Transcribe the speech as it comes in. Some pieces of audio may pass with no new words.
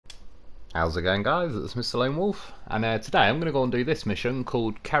How's it going, guys? It's Mr. Lo4f, and today I'm going to go and do this mission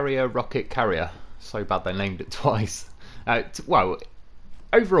called Carrier Rocket Carrier. So bad they named it twice. Well,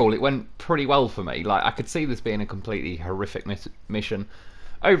 overall it went pretty well for me. Like, I could see this being a completely horrific mission.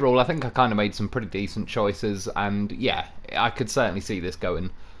 Overall, I think I kind of made some pretty decent choices, and yeah, I could certainly see this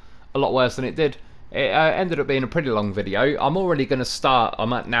going a lot worse than it did. It ended up being a pretty long video. I'm already going to start.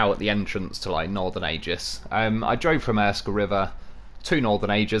 I'm now at the entrance to like Northern Aegis. I drove from Erskine River to Northern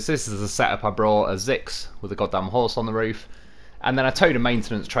Aegis. This is the setup. I brought a Zikz with a goddamn horse on the roof, and then I towed a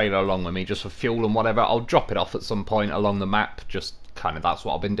maintenance trailer along with me just for fuel and whatever. I'll drop it off at some point along the map. Just kind of that's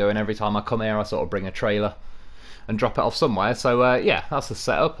what I've been doing every time I come here. I sort of bring a trailer and drop it off somewhere. So yeah, that's the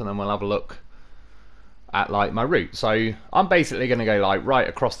setup, and then we'll have a look at like my route. So I'm basically going to go like right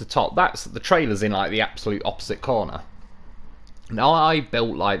across the top. That's the trailer's in like the absolute opposite corner. Now I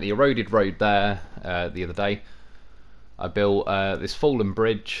built like the eroded road there the other day. I built this fallen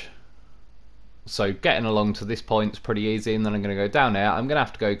bridge, so getting along to this point is pretty easy, and then I'm going to go down there. I'm going to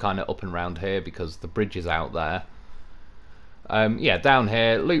have to go kind of up and round here because the bridge is out there. Yeah, down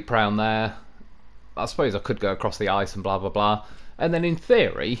here, loop round there. I suppose I could go across the ice and blah blah blah, and then in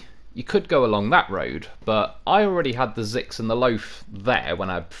theory you could go along that road, but I already had the Zikz and the Lo4f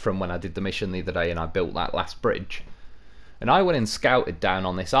there from when I did the mission the other day and I built that last bridge. And I went and scouted down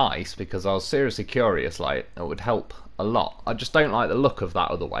on this ice because I was seriously curious, like, it would help a lot. I just don't like the look of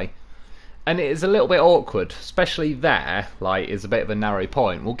that other way. And it is a little bit awkward, especially there, like, is a bit of a narrow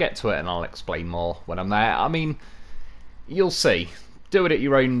point. We'll get to it and I'll explain more when I'm there. I mean, you'll see. Do it at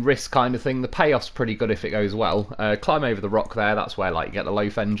your own risk kind of thing. The payoff's pretty good if it goes well. Climb over the rock there, that's where, like, you get the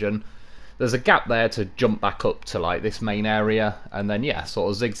Lo4f engine. There's a gap there to jump back up to, like, this main area, and then, yeah,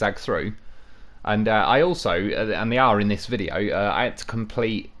 sort of zigzag through. And I also, and they are in this video, I had to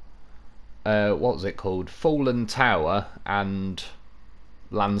complete, what was it called? Fallen Tower and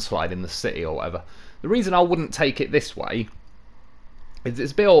Landslide in the City or whatever. The reason I wouldn't take it this way is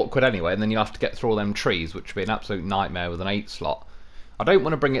it's a bit awkward anyway, and then you have to get through all them trees, which would be an absolute nightmare with an 8 slot. I don't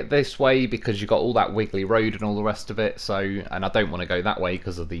want to bring it this way because you've got all that wiggly road and all the rest of it, so, and I don't want to go that way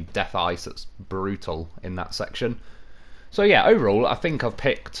because of the death ice that's brutal in that section. So yeah, overall, I think I've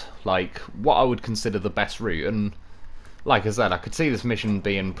picked like what I would consider the best route, and like I said, I could see this mission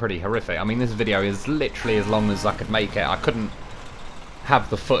being pretty horrific. I mean, this video is literally as long as I could make it. I couldn't have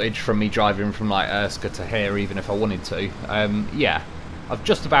the footage from me driving from like Erskine to here even if I wanted to. Yeah, I've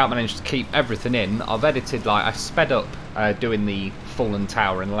just about managed to keep everything in. I've edited, like, I sped up doing the Fallen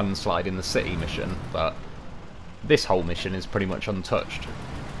Tower and Landslide in the City mission, but this whole mission is pretty much untouched.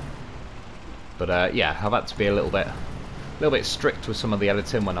 But yeah, I've had to be a little bit strict with some of the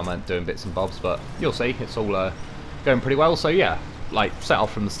editing when I'm doing bits and bobs, but you'll see it's all going pretty well. So yeah, like, set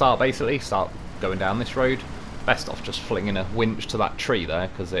off from the start basically, start going down this road. Best off just flinging a winch to that tree there,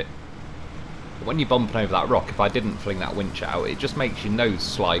 because when you're bumping over that rock, if I didn't fling that winch out, it just makes your nose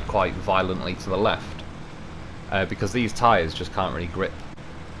slide quite violently to the left, because these tyres just can't really grip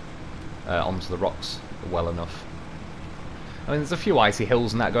onto the rocks well enough. I mean, there's a few icy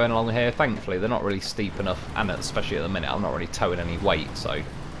hills and that going along here. Thankfully, they're not really steep enough, and especially at the minute, I'm not really towing any weight, so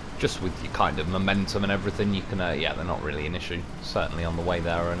just with your kind of momentum and everything, you can, yeah, they're not really an issue, certainly on the way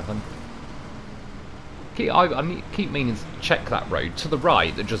there or anything. I keep meaning to check that road to the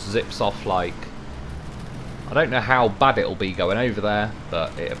right that just zips off, like, I don't know how bad it'll be going over there,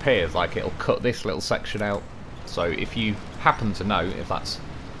 but it appears like it'll cut this little section out. So if you happen to know if that's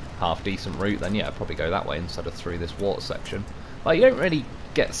half decent route, then yeah, probably go that way instead of through this water section. Like, you don't really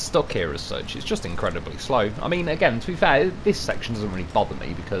get stuck here as such, it's just incredibly slow. I mean, again, to be fair, this section doesn't really bother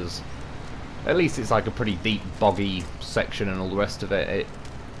me because at least it's like a pretty deep, boggy section and all the rest of it.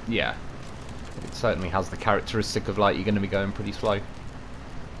 Yeah, it certainly has the characteristic of, like, you're going to be going pretty slow.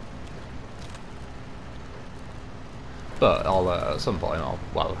 But I'll, at some point,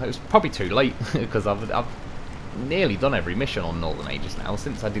 well, it's probably too late because I've nearly done every mission on Northern Aegis now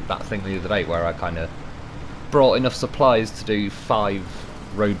since I did that thing the other day where I kind of brought enough supplies to do 5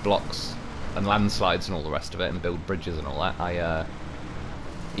 roadblocks and landslides and all the rest of it and build bridges and all that.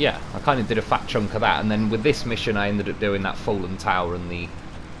 Yeah, I kind of did a fat chunk of that, and then with this mission I ended up doing that Fallen Tower and the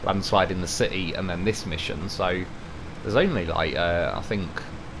landslide in the city, and then this mission. So there's only like I think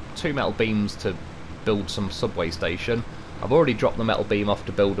 2 metal beams to build some subway station. I've already dropped the metal beam off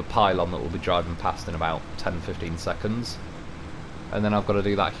to build a pylon that will be driving past in about 10-15 seconds. And then I've got to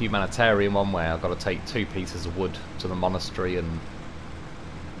do that humanitarian one where I've got to take 2 pieces of wood to the monastery and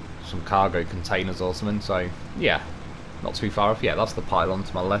some cargo containers or something. So yeah, not too far off. Yeah, that's the pylon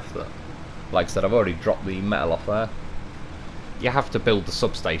to my left. That, like I said, I've already dropped the metal off there. You have to build the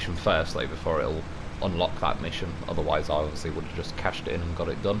substation first though before it'll unlock that mission, otherwise I obviously would have just cashed it in and got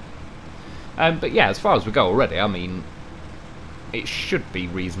it done. But yeah, as far as we go already, I mean, it should be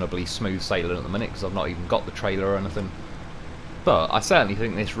reasonably smooth sailing at the minute because I've not even got the trailer or anything. But I certainly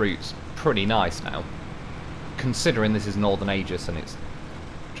think this route's pretty nice now, considering this is Northern Aegis and it's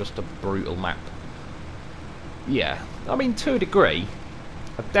just a brutal map. Yeah, I mean, to a degree,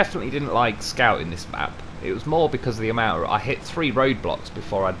 I definitely didn't like scouting this map. It was more because of the amount I hit 3 roadblocks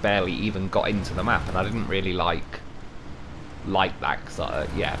before I'd barely even got into the map, and I didn't really like that because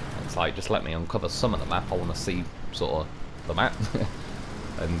yeah, it's like, just let me uncover some of the map. I want to see sort of the map.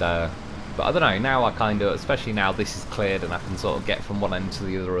 And but I don't know, now I kind of, especially now this is cleared and I can sort of get from one end to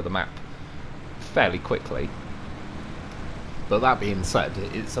the other of the map fairly quickly. But that being said,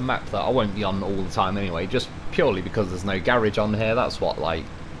 it's a map that I won't be on all the time anyway, just purely because there's no garage on here. That's what like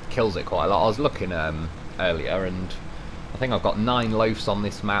kills it quite a lot. I was looking earlier, and I think I've got 9 loafs on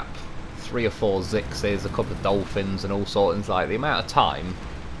this map, 3 or 4 Zikzes, a couple of dolphins and all sorts. And it's like the amount of time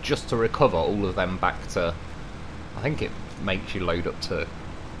just to recover all of them back to, I think it makes you load up to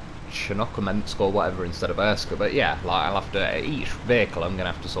Chinook or Mensk or whatever instead of Erska. But yeah, like I'll have to, each vehicle I'm going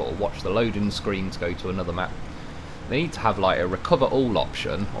to have to sort of watch the loading screen to go to another map. They need to have like a recover all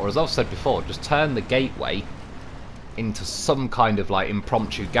option, or as I've said before, just turn the gateway into some kind of like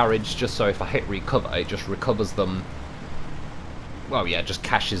impromptu garage, just so if I hit recover, it just recovers them. Well, yeah, just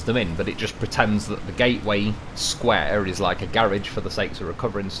caches them in, but it just pretends that the gateway square is like a garage for the sakes of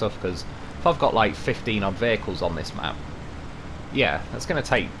recovering stuff, because if I've got like 15 odd vehicles on this map, yeah, that's going to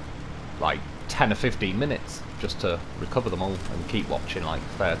take like 10 or 15 minutes just to recover them all and keep watching like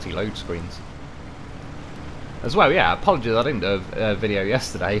 30 load screens. As well, yeah, apologies I didn't do a video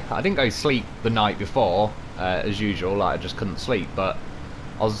yesterday. I didn't go to sleep the night before, as usual, like I just couldn't sleep, but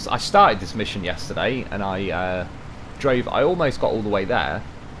I started this mission yesterday, and I almost got all the way there,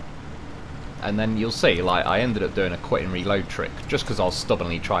 and then you'll see, like, I ended up doing a quit and reload trick, just because I was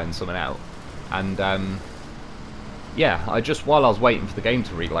stubbornly trying something out, and, yeah, while I was waiting for the game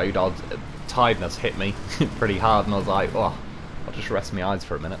to reload, tiredness hit me pretty hard, and I was like, oh, I'll just rest my eyes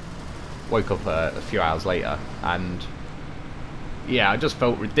for a minute. Woke up a few hours later, and yeah, I just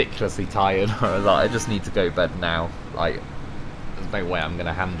felt ridiculously tired. I was like, I just need to go to bed now. Like, there's no way I'm going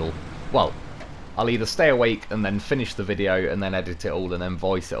to handle... Well, I'll either stay awake and then finish the video and then edit it all and then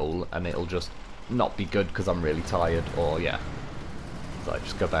voice it all, and it'll just not be good because I'm really tired, or yeah. So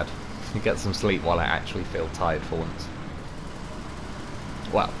just go to bed. Get some sleep while I actually feel tired for once.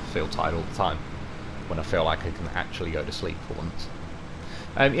 Well, feel tired all the time. When I feel like I can actually go to sleep for once.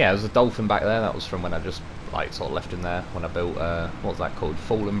 Yeah, there's a dolphin back there. That was from when I just like sort of left him there when I built what's that called,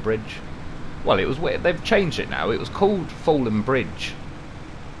 Fallen Bridge. Well, it was weird. They've changed it now. It was called Fallen Bridge,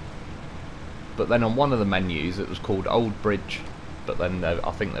 but then on one of the menus it was called Old Bridge. But then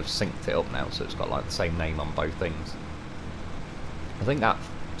I think they've synced it up now, so it's got like the same name on both things. I think that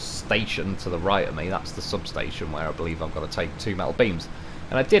station to the right of me, that's the substation where I believe I've got to take 2 metal beams.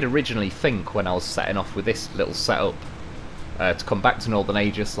 And I did originally think when I was setting off with this little setup to come back to Northern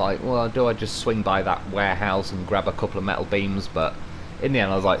Aegis, like, well, do I just swing by that warehouse and grab a couple of metal beams? But in the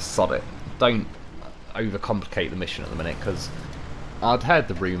end I was like, sod it, don't overcomplicate the mission at the minute, because I'd heard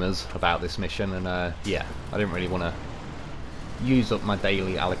the rumours about this mission, and yeah, I didn't really want to use up my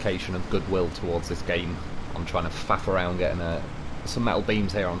daily allocation of goodwill towards this game. I'm trying to faff around getting some metal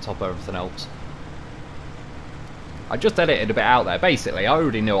beams here on top of everything else. I just edited a bit out there. Basically, I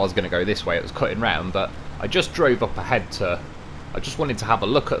already knew I was going to go this way, it was cutting round, but I just drove up ahead to... I just wanted to have a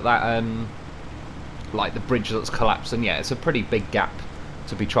look at that, like the bridge that's collapsed, and yeah, it's a pretty big gap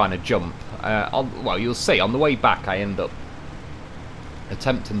to be trying to jump. Well, you'll see, on the way back I end up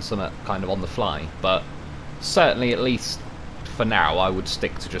attempting something kind of on the fly, but certainly, at least for now, I would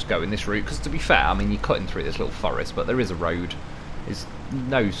stick to just going this route, because to be fair, I mean, you're cutting through this little forest, but there is a road. There's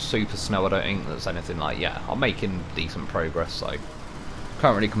no super snow, I don't think there's anything like... Yeah, I'm making decent progress, so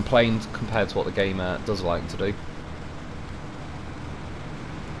can't really complain compared to what the game does like to do.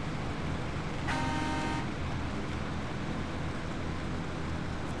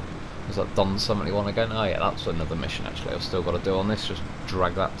 Is that Don 71 again? Oh yeah, that's another mission actually I've still got to do on this, just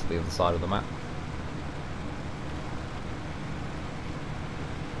drag that to the other side of the map.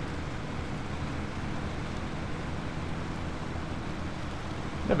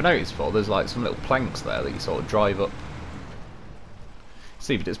 Never noticed before, there's like some little planks there that you sort of drive up.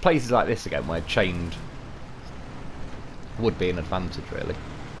 See, but it's places like this again where chained would be an advantage really.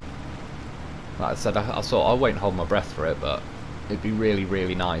 Like I said, I won't hold my breath for it, but it'd be really,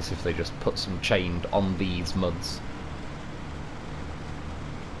 really nice if they just put some chained on these muds.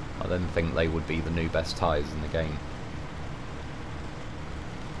 I then think they would be the new best tyres in the game.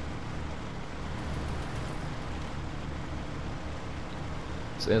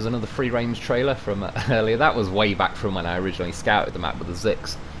 So there's another free-range trailer from earlier. That was way back from when I originally scouted the map with the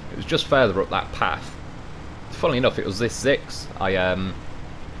Zikz. It was just further up that path. Funnily enough, it was this Zikz. I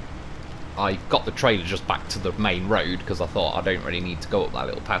got the trailer just back to the main road because I thought I don't really need to go up that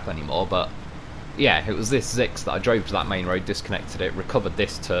little path anymore. But yeah, it was this Zikz that I drove to that main road, disconnected it, recovered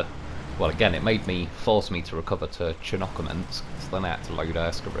this to... Well, again, it forced me to recover to Chinokaments, so then I had to load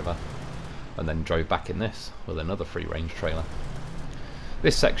Erska River, and then drove back in this with another free-range trailer.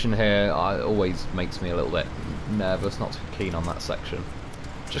 This section here always makes me a little bit nervous, not too keen on that section.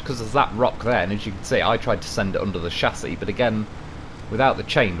 Just because there's that rock there, and as you can see, I tried to send it under the chassis, but again, without the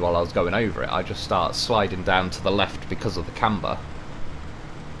chain while I was going over it, I just start sliding down to the left because of the camber.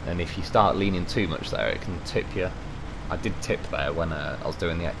 And if you start leaning too much there, it can tip you. I did tip there when I was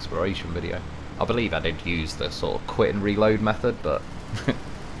doing the exploration video. I believe I did use the sort of quit and reload method, but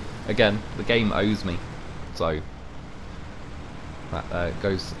again, the game owes me, so that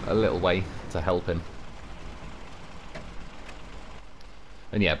goes a little way to helping.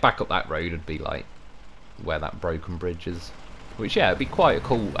 And yeah, back up that road would be like where that broken bridge is, which yeah, it'd be quite a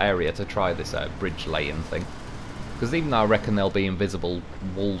cool area to try this bridge laying thing, because even though I reckon there'll be invisible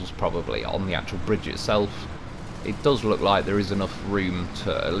walls probably on the actual bridge itself, it does look like there is enough room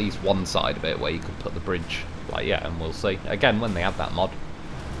to at least one side of it where you could put the bridge. Like yeah, and we'll see. Again, when they add that mod,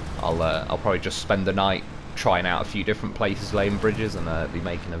 I'll probably just spend the night trying out a few different places laying bridges, and be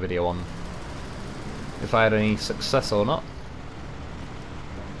making a video on if I had any success or not.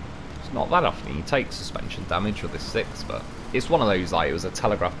 It's not that often you take suspension damage with this Zikz, but it's one of those, like, it was a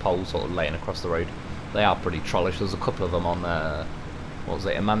telegraph pole sort of laying across the road. They are pretty trollish. There's a couple of them on what was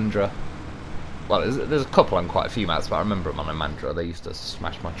it, Amandra? Well, there's a couple on quite a few maps, but I remember them on Amandra. They used to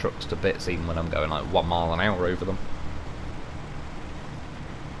smash my trucks to bits even when I'm going like 1 mile an hour over them.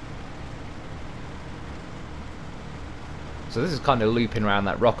 So this is kind of looping around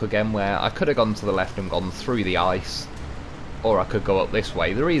that rock again, where I could have gone to the left and gone through the ice, or I could go up this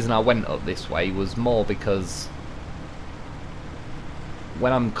way. The reason I went up this way was more because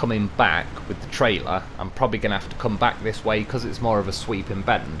when I'm coming back with the trailer, I'm probably going to have to come back this way because it's more of a sweeping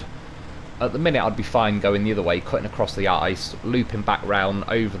bend. At the minute I'd be fine going the other way, cutting across the ice, looping back round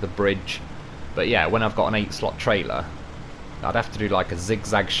over the bridge. But yeah, when I've got an 8-slot trailer, I'd have to do like a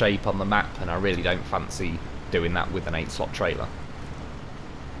zigzag shape on the map, and I really don't fancy doing that with an 8-slot trailer.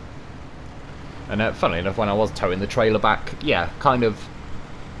 And funnily enough, when I was towing the trailer back, yeah, kind of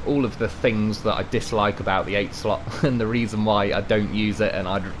all of the things that I dislike about the 8-slot and the reason why I don't use it, and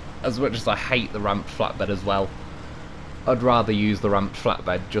as much as I hate the ramped flatbed as well, I'd rather use the ramped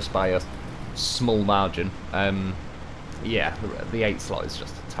flatbed just by a small margin. Yeah, the 8-slot is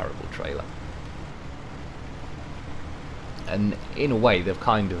just a terrible trailer. And in a way, they've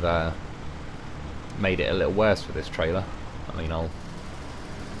kind of made it a little worse for this trailer. I mean, I'll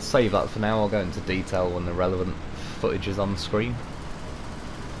save that for now. I'll go into detail when the relevant footage is on the screen.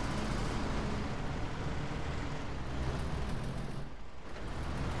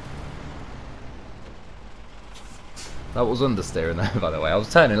 That was understeering there, by the way. I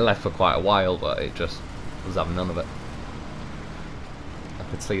was turning left for quite a while, but it just was having none of it. I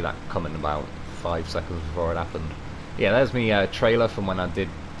could see that coming about 5 seconds before it happened. Yeah, there's me trailer from when I did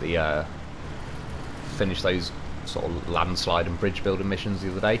the finish those sort of landslide and bridge building missions the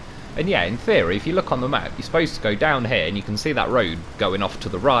other day. And yeah, in theory, if you look on the map, you're supposed to go down here, and you can see that road going off to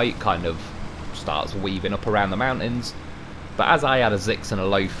the right, kind of starts weaving up around the mountains. But as I had a Zikz and a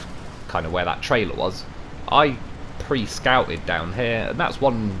Lo4f, kind of where that trailer was, I pre-scouted down here, and that's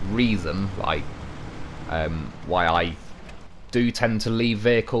one reason, like, why I do tend to leave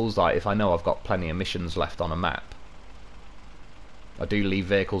vehicles. Like, if I know I've got plenty of missions left on a map, I do leave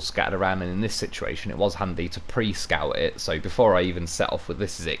vehicles scattered around, and in this situation it was handy to pre-scout it, so before I even set off with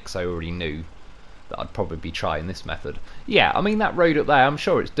this Zikz I already knew that I'd probably be trying this method. Yeah, I mean, that road up there, I'm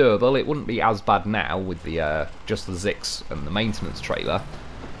sure it's doable. It wouldn't be as bad now with the just the Zikz and the maintenance trailer,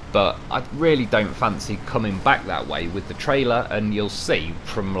 but I really don't fancy coming back that way with the trailer, and you'll see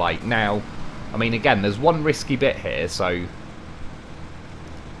from like now, I mean, again, there's one risky bit here, so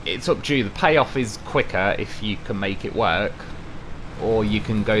it's up to you. The payoff is quicker if you can make it work, or you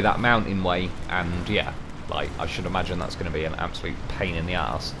can go that mountain way, and yeah, like, I should imagine that's going to be an absolute pain in the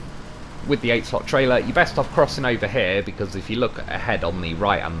arse. With the 8-slot trailer, you're best off crossing over here, because if you look ahead on the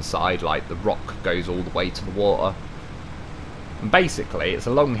right hand side, like, the rock goes all the way to the water. And basically, it's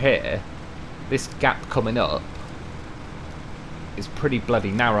along here, this gap coming up is pretty bloody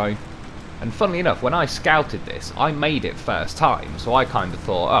narrow. And funnily enough, when I scouted this, I made it first time, so I kind of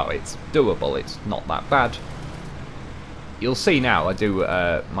thought, oh, it's doable, it's not that bad. You'll see now I do,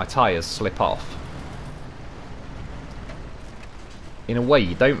 my tyres slip off in a way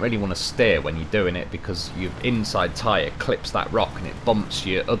you don't really want to steer when you're doing it, because your inside tyre clips that rock and it bumps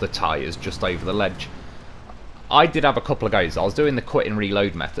your other tyres just over the ledge. I did have a couple of goes. I was doing the quit and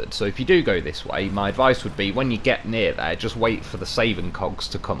reload method, so if you do go this way, my advice would be when you get near there, just wait for the saving cogs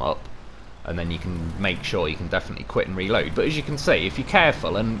to come up, and then you can make sure you can definitely quit and reload. But as you can see, if you're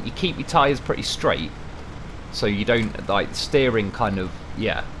careful and you keep your tyres pretty straight, so you don't, like, steering kind of,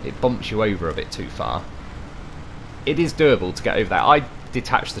 yeah, it bumps you over a bit too far, it is doable to get over there. I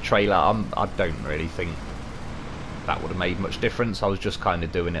detached the trailer. I don't really think that would have made much difference. I was just kind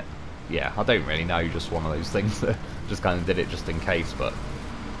of doing it. Yeah, I don't really know, just one of those things that just kind of did it just in case, but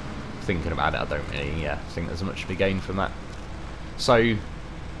thinking about it, I don't really think there's much to be gained from that. So,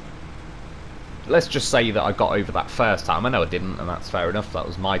 let's just say that I got over that first time. I know I didn't, and that's fair enough. That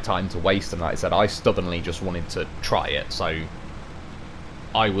was my time to waste, and like I said, I stubbornly just wanted to try it, so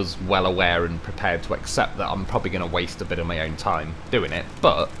I was well aware and prepared to accept that I'm probably going to waste a bit of my own time doing it,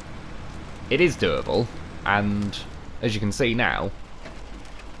 but it is doable, and as you can see now,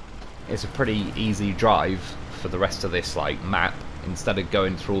 it's a pretty easy drive for the rest of this like map, instead of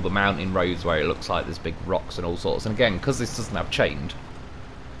going through all the mountain roads where it looks like there's big rocks and all sorts. And again, because this doesn't have chained,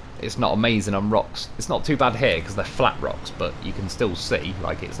 it's not amazing on rocks. It's not too bad here because they're flat rocks, but you can still see,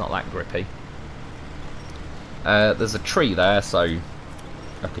 like, it's not that grippy. There's a tree there, so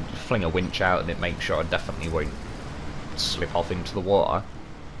I could fling a winch out and it makes sure I definitely won't slip off into the water.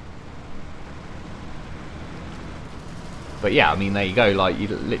 But yeah, I mean, there you go, like, you're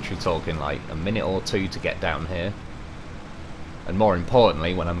literally talking like a minute or two to get down here. And more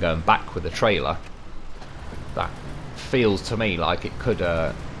importantly, when I'm going back with the trailer, that feels to me like it could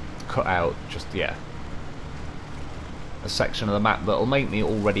cut out just, yeah, a section of the map that'll make me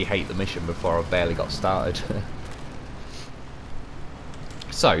already hate the mission before I've barely got started.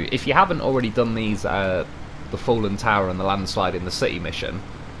 So, if you haven't already done these, the Fallen Tower and the Landslide in the City mission,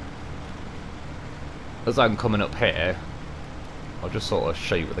 as I'm coming up here, I'll just sort of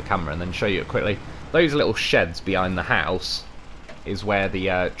show you with the camera and then show you it quickly. Those little sheds behind the house is where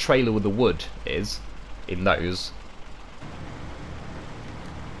the trailer with the wood is, in those.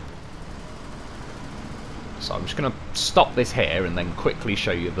 So I'm just going to stop this here and then quickly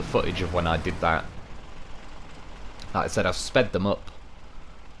show you the footage of when I did that. Like I said, I've sped them up,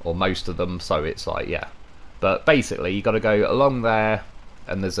 or most of them, so it's like, yeah. But basically, you got to go along there,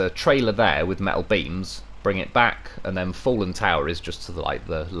 and there's a trailer there with metal beams. Bring it back, and then Fallen Tower is just to the, like,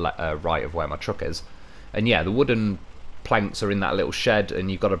 the right of where my truck is. And yeah, the wooden planks are in that little shed, and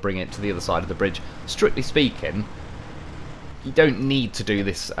you've got to bring it to the other side of the bridge. Strictly speaking, you don't need to do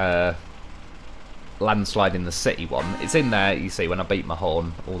this Landslide in the City one. It's in there, you see, when I beat my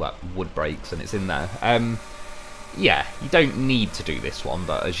horn, all that wood breaks, and it's in there. Yeah, you don't need to do this one,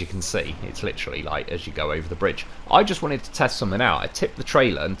 but as you can see, it's literally like as you go over the bridge. I just wanted to test something out. I tipped the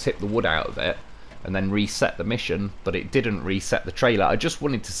trailer and tipped the wood out of it, and then reset the mission, but it didn't reset the trailer. I just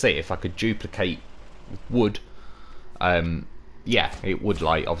wanted to see if I could duplicate wood. Yeah, it would,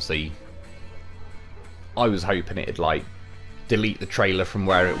 like, obviously, I was hoping it'd, like, delete the trailer from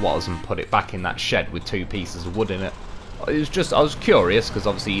where it was and put it back in that shed with 2 pieces of wood in it. It was just, I was curious, because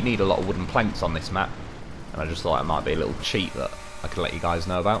obviously you need a lot of wooden planks on this map, and I just thought it might be a little cheat that I could let you guys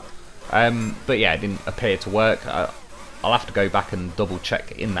know about. But yeah, it didn't appear to work. I'll have to go back and double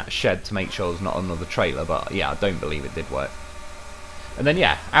check in that shed to make sure there's not another trailer, but yeah, I don't believe it did work. And then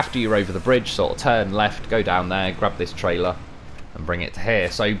yeah, after you're over the bridge, sort of turn left, go down there, grab this trailer and bring it to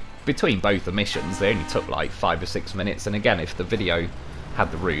here. So between both the missions, they only took like 5 or 6 minutes, and again, if the video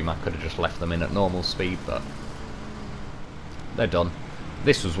had the room, I could have just left them in at normal speed, but they're done.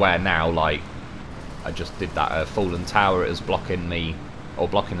 This was where now, like, I just did that Fallen Tower. It was blocking me, or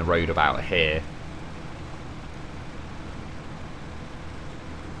blocking the road about here.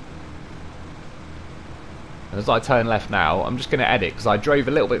 And as I turn left now, I'm just going to edit, because I drove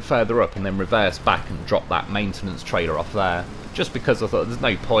a little bit further up and then reversed back and dropped that maintenance trailer off there, just because I thought there's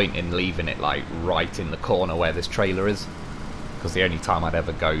no point in leaving it like right in the corner where this trailer is, because the only time I'd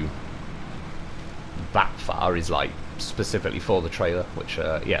ever go that far is like specifically for the trailer, which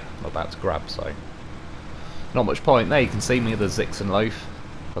yeah, I'm about to grab, so not much point. There you can see me, the Zikz and Lo4f,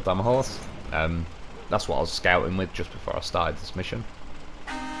 goddamn horse. That's what I was scouting with just before I started this mission.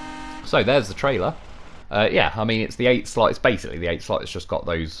 So there's the trailer. Yeah, I mean, it's the 8 slot. It's basically the 8 slot. It's just got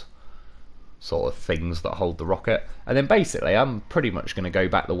those sort of things that hold the rocket. And then basically, I'm pretty much going to go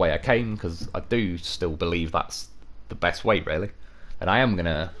back the way I came, because I do still believe that's the best way, really. And I am going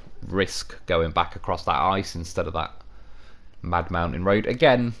to risk going back across that ice instead of that mad mountain road.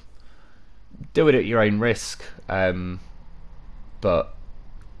 Again, do it at your own risk. But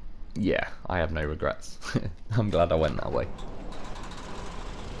yeah, I have no regrets. I'm glad I went that way.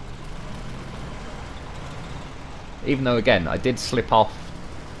 Even though, again, I did slip off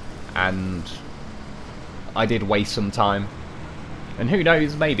and I did waste some time. And who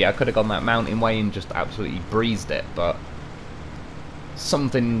knows, maybe I could have gone that mountain way and just absolutely breezed it, but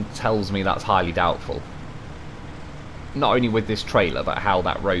something tells me that's highly doubtful. Not only with this trailer, but how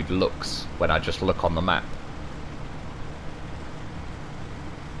that road looks when I just look on the map.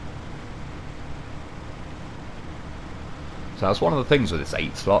 So that's one of the things with this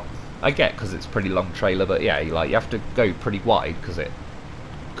 8 slot. I get because it's a pretty long trailer, but yeah, you have to go pretty wide because it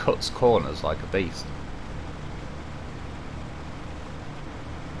cuts corners like a beast.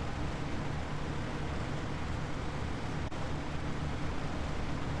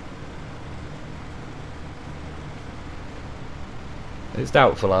 It's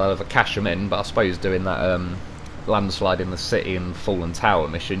doubtful I'll ever cash them in, but I suppose doing that landslide in the city and fallen tower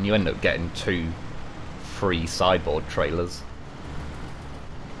mission, you end up getting 2 free sideboard trailers.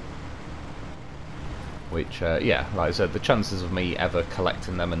 Which, yeah, like I said, the chances of me ever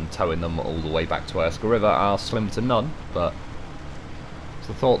collecting them and towing them all the way back to Erskine River are slim to none, but it's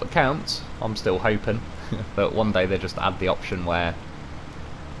the thought that counts. I'm still hoping that one day they just add the option where,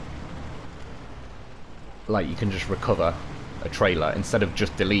 like, you can just recover a trailer instead of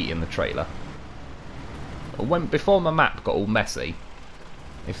just deleting the trailer. Before my map got all messy,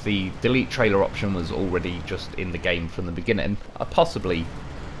 if the delete trailer option was already just in the game from the beginning, I possibly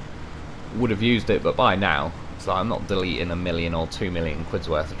would have used it, but by now, so I'm not deleting 1 million or 2 million quid's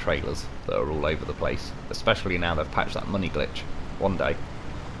worth of trailers that are all over the place, especially now they've patched that money glitch. One day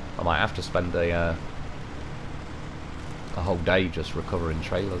I might have to spend a whole day just recovering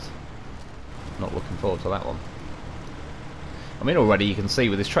trailers. Not looking forward to that one. I mean, already you can see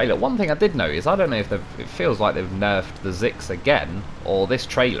with this trailer, one thing I did notice, I don't know if it feels like they've nerfed the Zikz again, or this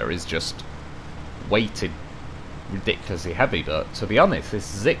trailer is just weighted ridiculously heavy, but to be honest,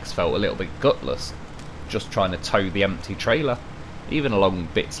 this Zikz felt a little bit gutless, just trying to tow the empty trailer, even along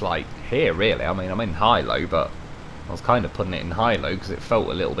bits like here, really. I mean, I'm in high-low, but I was kind of putting it in high-low because it felt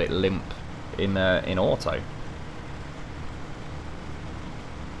a little bit limp in auto.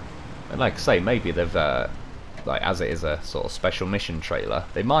 And like I say, maybe they've like, as it is a sort of special mission trailer,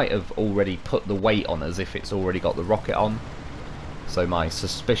 they might have already put the weight on as if it's already got the rocket on. So my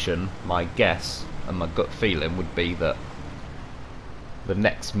suspicion, my guess, and my gut feeling would be that the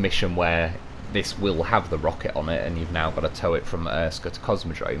next mission where this will have the rocket on it and you've now got to tow it from Erskine to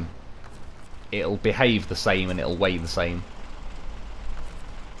Cosmodrome, it'll behave the same and it'll weigh the same.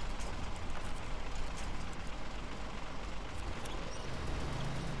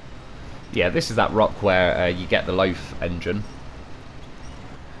 Yeah, this is that rock where you get the Lo4f engine.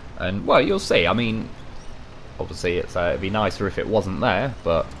 And, well, you'll see. I mean, obviously it'd be nicer if it wasn't there,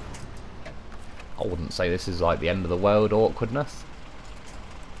 but I wouldn't say this is like the end of the world awkwardness.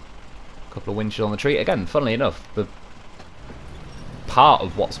 A couple of winches on the tree. Again, funnily enough, the part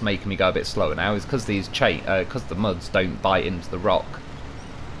of what's making me go a bit slower now is because because the muds don't bite into the rock.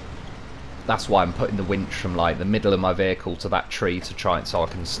 That's why I'm putting the winch from like the middle of my vehicle to that tree to try it so I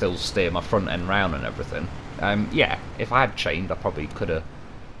can still steer my front end round and everything. Yeah, if I had chained, I probably could have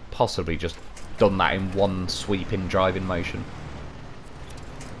possibly just done that in one sweeping driving motion.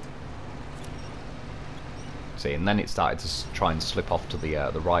 See, and then it started to try and slip off to the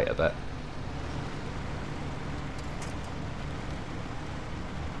right a bit.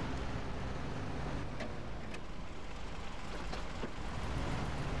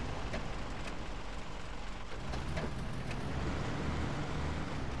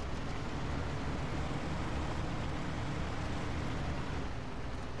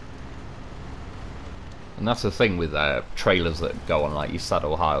 And that's the thing with trailers that go on like your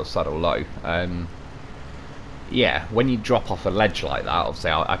saddle high or saddle low. Yeah, when you drop off a ledge like that, obviously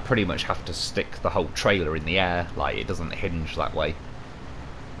I pretty much have to stick the whole trailer in the air, like it doesn't hinge that way,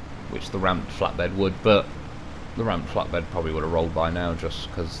 which the ramped flatbed would, but the ramped flatbed probably would have rolled by now just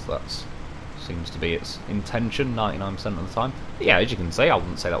because that seems to be its intention 99% of the time. But yeah, as you can see, I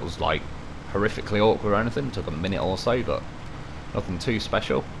wouldn't say that was like horrifically awkward or anything. It took a minute or so, but nothing too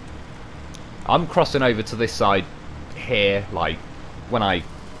special. I'm crossing over to this side here, like when I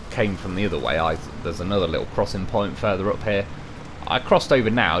came from the other way, there's another little crossing point further up here. I crossed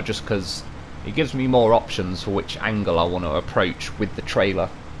over now just because it gives me more options for which angle I want to approach with the trailer.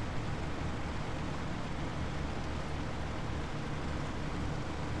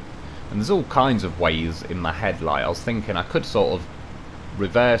 And there's all kinds of ways in my head, like I was thinking I could sort of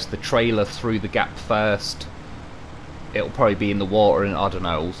reverse the trailer through the gap first. It'll probably be in the water and I don't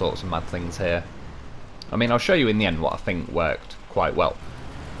know, all sorts of mad things here. I mean, I'll show you in the end what I think worked quite well.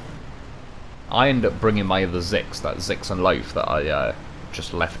 I end up bringing my other Zikz, that Zikz and Lo4f that I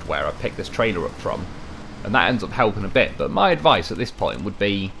just left where I picked this trailer up from. and that ends up helping a bit. But my advice at this point would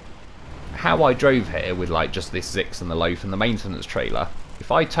be how I drove here with like just this Zikz and the Lo4f and the maintenance trailer.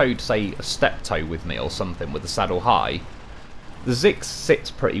 If I towed, say, a step tow with me or something with the saddle high, the Zikz sits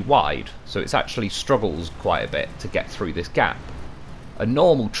pretty wide, so it actually struggles quite a bit to get through this gap. A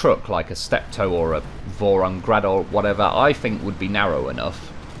normal truck like a step tow or a Voron Grad or whatever, I think would be narrow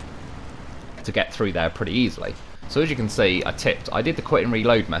enough to get through there pretty easily. So as you can see, I tipped. I did the quit and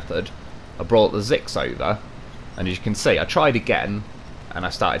reload method. I brought the Zikz over, and as you can see, I tried again, and I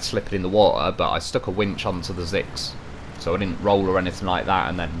started slipping in the water, but I stuck a winch onto the Zikz, so I didn't roll or anything like that,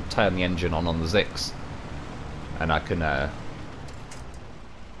 and then turn the engine on the Zikz, and I can,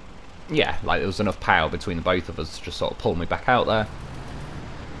 yeah, like there was enough power between the both of us to just sort of pull me back out there.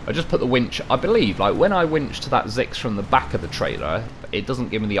 I just put the winch, I believe, like when I winched that Zikz from the back of the trailer, it doesn't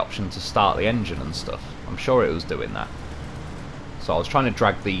give me the option to start the engine and stuff. I'm sure it was doing that. So I was trying to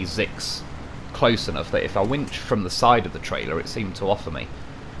drag the Zikz close enough that if I winch from the side of the trailer, it seemed to offer me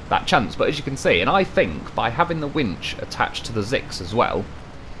that chance. But as you can see, and I think by having the winch attached to the Zikz as well,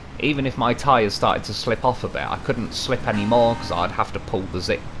 even if my tyres started to slip off a bit, I couldn't slip anymore because I'd have to pull the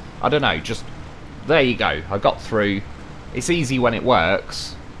Zikz. I don't know, just there you go. I got through. It's easy when it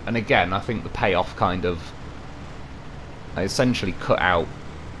works. And again, I think the payoff kind of, I essentially cut out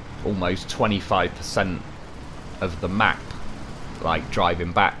almost 25% of the map, like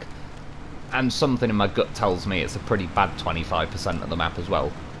driving back. And something in my gut tells me it's a pretty bad 25% of the map as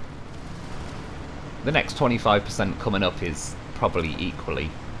well. The next 25% coming up is probably equally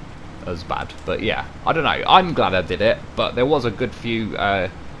as bad. But yeah, I don't know. I'm glad I did it, but there was a good few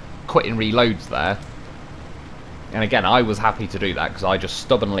quitting reloads there. And again, I was happy to do that because I just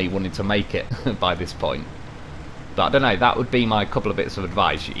stubbornly wanted to make it by this point. But I don't know, that would be my couple of bits of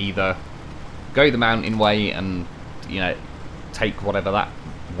advice. You either go the mountain way and, you know, take whatever that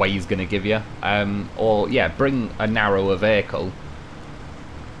way is going to give you, or yeah, bring a narrower vehicle,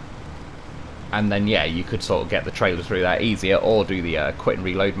 and then yeah, you could sort of get the trailer through that easier, or do the quit and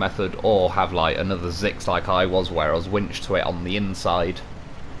reload method, or have like another Zikz like I was, where I was winched to it on the inside.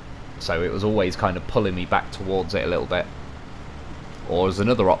 So it was always kind of pulling me back towards it a little bit. Or as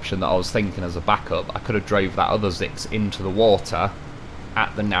another option that I was thinking as a backup, I could have drove that other Zikz into the water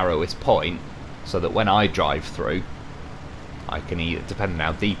at the narrowest point, so that when I drive through, I can either, depending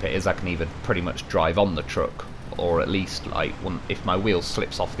on how deep it is, I can either pretty much drive on the truck, or at least like if my wheel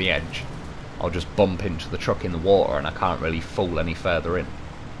slips off the edge, I'll just bump into the truck in the water and I can't really fall any further in.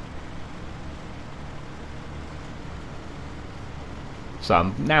 So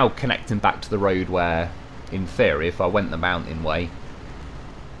I'm now connecting back to the road where, in theory, if I went the mountain way,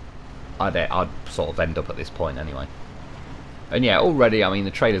 I'd sort of end up at this point anyway. And yeah, already, I mean,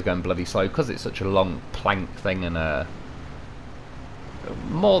 the trailer's going bloody slow because it's such a long plank thing, and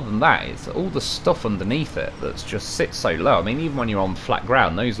more than that, it's all the stuff underneath it that's just sits so low. I mean, even when you're on flat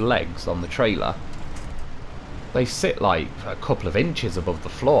ground, those legs on the trailer, they sit like a couple of inches above the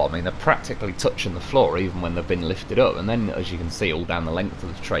floor. I mean, they're practically touching the floor even when they've been lifted up. And then, as you can see, all down the length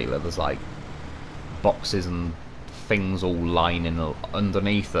of the trailer, there's like boxes and things all lining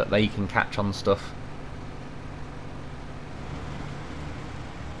underneath that they can catch on stuff.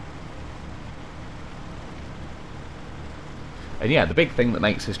 And yeah, the big thing that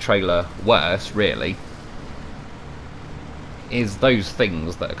makes this trailer worse, really, is those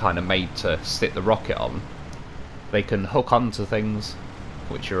things that are kind of made to sit the rocket on. They can hook onto things,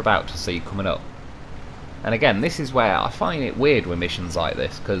 which you're about to see coming up. And again, this is where I find it weird with missions like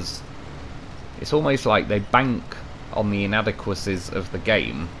this, because it's almost like they bank on the inadequacies of the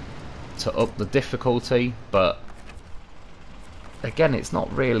game to up the difficulty, but again, it's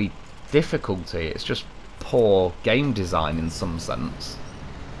not really difficulty, it's just poor game design in some sense.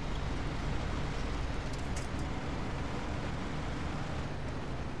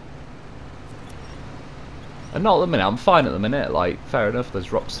 And not at the minute, I'm fine at the minute, like, fair enough,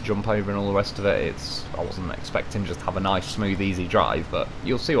 there's rocks to jump over and all the rest of it. I wasn't expecting just to have a nice, smooth, easy drive, but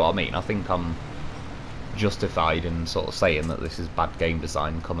you'll see what I mean. I think I'm justified in sort of saying that this is bad game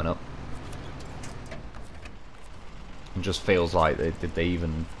design coming up. It just feels like, did they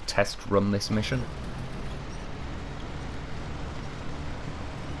even test run this mission?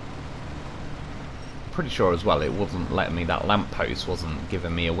 Pretty sure as well it wasn't letting me, that lamppost wasn't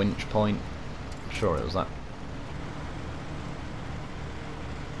giving me a winch point. I'm sure it was that.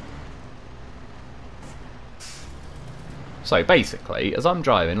 So basically, as I'm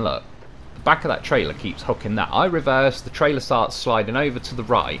driving, look, the back of that trailer keeps hooking that. I reverse, the trailer starts sliding over to the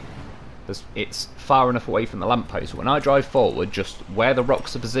right. It's far enough away from the lamppost. When I drive forward, just where the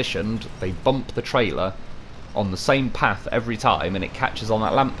rocks are positioned, they bump the trailer on the same path every time and it catches on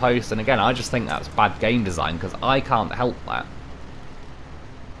that lamppost. And again, I just think that's bad game design because I can't help that.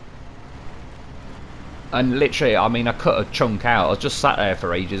 And literally, I mean, I cut a chunk out. I was just sat there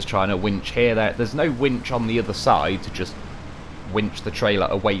for ages trying to winch here, there. There's no winch on the other side to just winch the trailer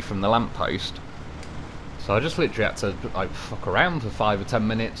away from the lamppost. So I just literally had to like fuck around for 5 or 10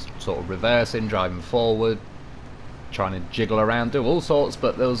 minutes, sort of reversing, driving forward, trying to jiggle around, do all sorts,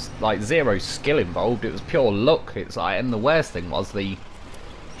 but there was like zero skill involved. It was pure luck. It's like, and the worst thing was the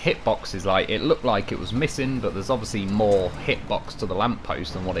hitboxes. Like, it looked like it was missing, but there's obviously more hitbox to the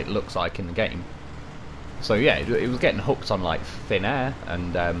lamppost than what it looks like in the game. So yeah, it was getting hooked on like thin air,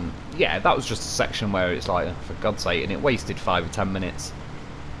 and yeah, that was just a section where it's like, for God's sake, and it wasted 5 or 10 minutes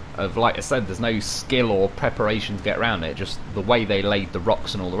of, like I said, there's no skill or preparation to get around it. Just the way they laid the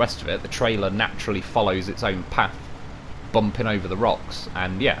rocks and all the rest of it, the trailer naturally follows its own path, bumping over the rocks,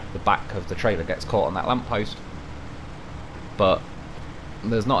 and yeah, the back of the trailer gets caught on that lamppost. But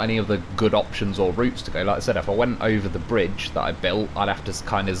there's not any other good options or routes to go. Like I said, if I went over the bridge that I built, I'd have to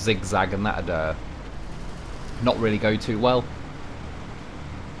kind of zigzag, and that'd not really go too well.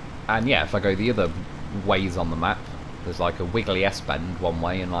 And yeah, if I go the other ways on the map, there's like a wiggly S-bend one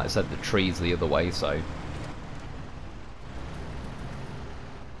way, and like I said, the trees the other way, so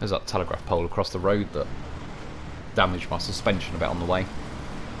there's that telegraph pole across the road that damaged my suspension a bit on the way.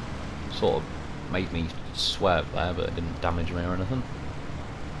 Sort of made me swerve there, but it didn't damage me or anything.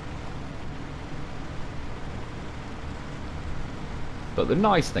 But the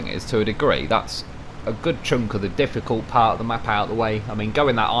nice thing is, to a degree, that's a good chunk of the difficult part of the map out of the way. I mean,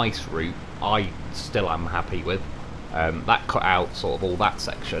 going that ice route, I still am happy with. That cut out sort of all that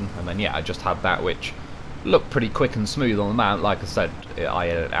section, and then yeah, I just had that which looked pretty quick and smooth on the mount. Like I said, I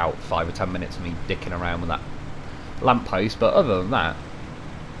edited out 5 or 10 minutes of me dicking around with that lamppost, but other than that,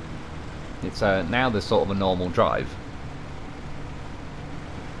 it's now there's sort of a normal drive.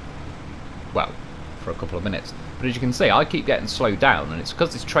 Well, for a couple of minutes. But as you can see, I keep getting slowed down, and it's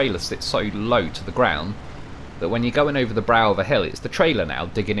because this trailer sits so low to the ground that when you're going over the brow of a hill, it's the trailer now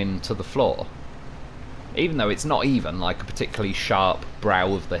digging into the floor. Even though it's not even like a particularly sharp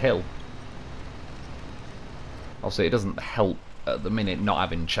brow of the hill. Obviously, it doesn't help at the minute not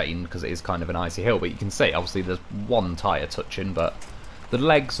having chain because it is kind of an icy hill, but you can see, obviously, there's one tyre touching, but the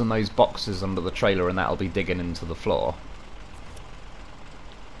legs and those boxes under the trailer and that'll be digging into the floor.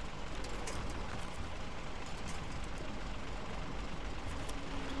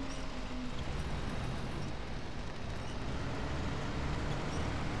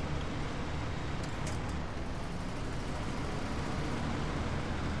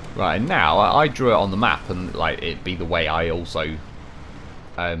 Right, and now I drew it on the map, and like it'd be the way I also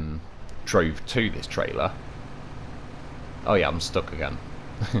drove to this trailer. Oh yeah, I'm stuck again.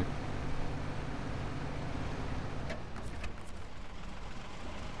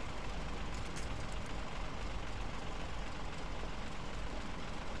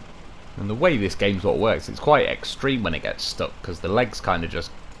 And the way this game sort of works, it's quite extreme when it gets stuck, because the legs kind of just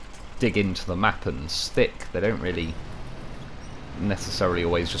dig into the map and stick. They don't really necessarily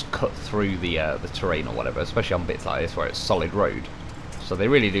always just cut through the terrain or whatever, especially on bits like this where it's solid road. So they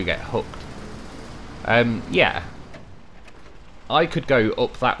really do get hooked. Yeah, I could go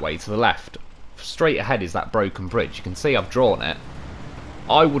up that way to the left. Straight ahead is that broken bridge. You can see I've drawn it.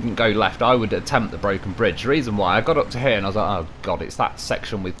 I wouldn't go left, I would attempt the broken bridge. The reason why, I got up to here and I was like, oh god, it's that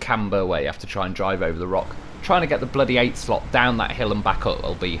section with camber where you have to try and drive over the rock. Trying to get the bloody 8 slot down that hill and back up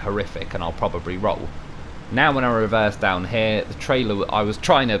will be horrific, and I'll probably roll. Now when I reverse down here, the trailer, I was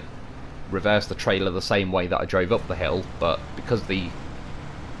trying to reverse the trailer the same way that I drove up the hill, but because the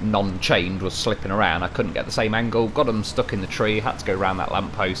non-chained was slipping around, I couldn't get the same angle, got them stuck in the tree, had to go around that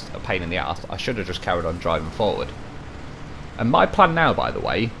lamppost, a pain in the ass. I should have just carried on driving forward. And my plan now, by the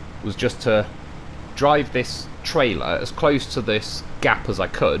way, was just to drive this trailer as close to this gap as I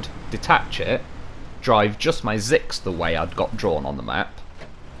could, detach it, drive just my Zikz the way I'd got drawn on the map,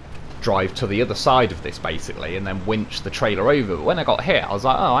 drive to the other side of this basically, and then winch the trailer over. But when I got here, I was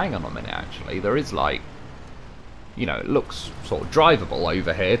like, oh, hang on a minute, actually, there is like, you know, it looks sort of drivable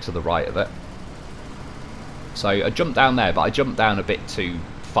over here to the right of it. So I jumped down there, but I jumped down a bit too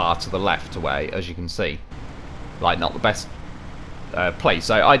far to the left away, as you can see. Like, not the best place.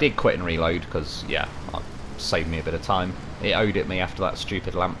 So I did quit and reload, because, yeah, it saved me a bit of time. It owed it me after that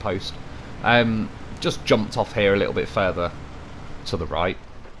stupid lamppost. Just jumped off here a little bit further to the right.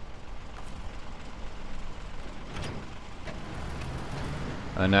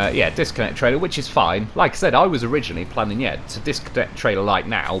 And yeah, disconnect trailer, which is fine. Like I said, I was originally planning, yeah, to disconnect trailer like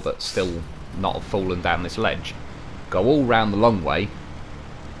now, but still not have fallen down this ledge. Go all round the long way.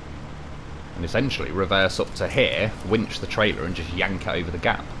 and essentially reverse up to here, winch the trailer and just yank it over the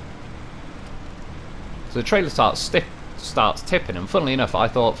gap. So the trailer starts tipping, and funnily enough I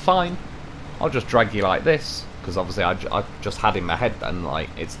thought, fine, I'll just drag you like this, because obviously I just had in my head then, like,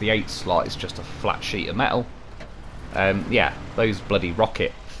 it's the 8 slot, it's just a flat sheet of metal. Yeah, those bloody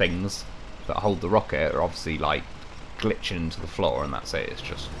rocket things that hold the rocket are obviously like glitching into the floor, and that's it, it's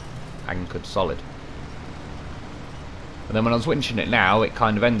just anchored solid. And then when I was winching it now, it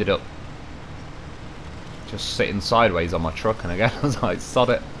kind of ended up just sitting sideways on my truck, and again I was like, sod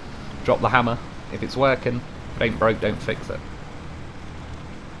it, drop the hammer, if it's working, if it ain't broke, don't fix it.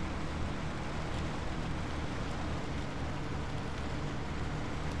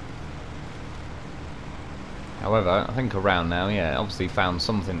 However, I think around now, yeah, obviously found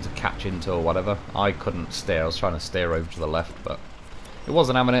something to catch into or whatever. I couldn't steer, I was trying to steer over to the left, but it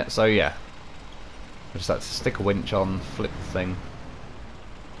wasn't having it, so yeah. I just had to stick a winch on, flip the thing.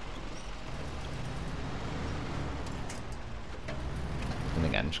 And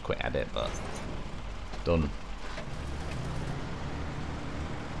again, just quick edit, but done.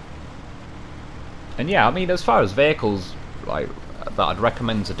 And yeah, I mean, as far as vehicles like that I'd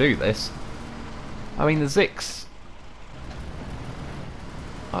recommend to do this, I mean, the Zikz,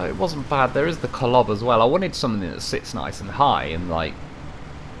 it wasn't bad. There is the Kolob as well. I wanted something that sits nice and high, and like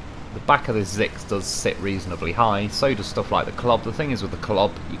the back of this Zikz does sit reasonably high. So does stuff like the Kolob. The thing is with the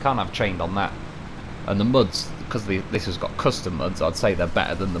Kolob, you can't have chained on that, and the muds, because this has got custom muds, I'd say they're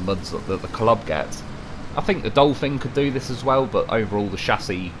better than the muds that the Kolob gets. I think the Dolphin could do this as well, but overall the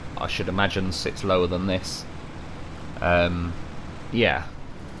chassis, I should imagine, sits lower than this. Yeah.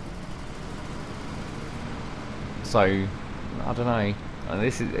 So, I don't know.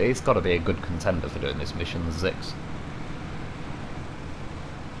 It's got to be a good contender for doing this mission, the Zikz.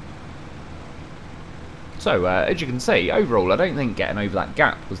 So, as you can see, overall I don't think getting over that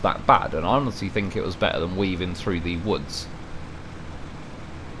gap was that bad, and I honestly think it was better than weaving through the woods.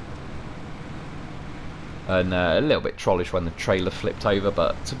 And a little bit trollish when the trailer flipped over,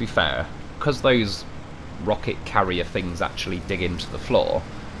 but to be fair, because those rocket carrier things actually dig into the floor,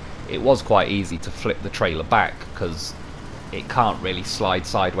 it was quite easy to flip the trailer back, because it can't really slide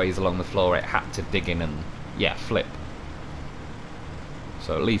sideways along the floor, it had to dig in and, yeah, flip.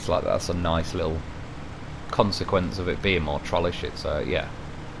 So at least like that's a nice little consequence of it being more trollish. It's, yeah,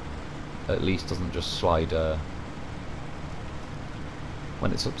 at least doesn't just slide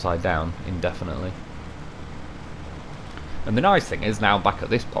when it's upside down indefinitely. And the nice thing is, now back at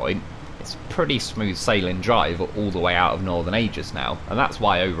this point, it's pretty smooth sailing drive all the way out of Northern Aegis now, and that's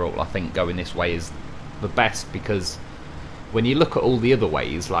why overall I think going this way is the best, because when you look at all the other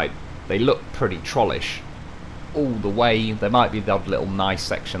ways, like, they look pretty trollish all the way. There might be the odd little nice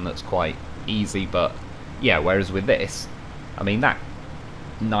section that's quite easy, but yeah, whereas with this, I mean, that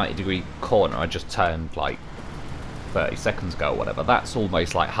 90-degree corner I just turned like 30 seconds ago or whatever, that's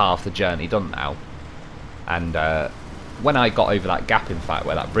almost like half the journey done now. And when I got over that gap, in fact,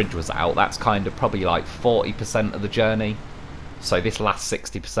 where that bridge was out, that's kind of probably like 40% of the journey. So this last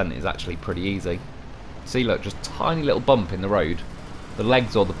 60% is actually pretty easy. See, look, just tiny little bump in the road. The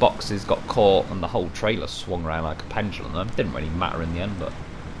legs or the boxes got caught and the whole trailer swung around like a pendulum. It didn't really matter in the end, but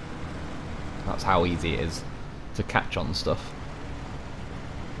that's how easy it is to catch on stuff.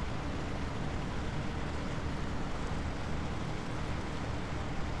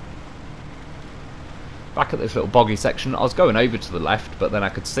 Back at this little boggy section, I was going over to the left, but then I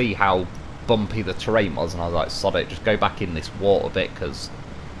could see how bumpy the terrain was, and I was like, sod it, just go back in this water bit, because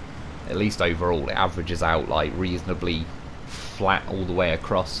at least overall it averages out like reasonably flat all the way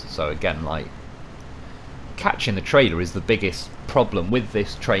across. So again, like, catching the trailer is the biggest problem with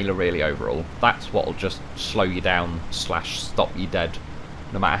this trailer really overall. That's what will just slow you down / stop you dead,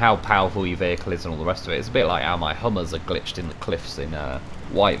 no matter how powerful your vehicle is and all the rest of it. It's a bit like how my Hummers are glitched in the cliffs in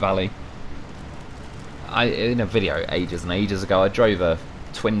White Valley. In a video ages and ages ago, I drove a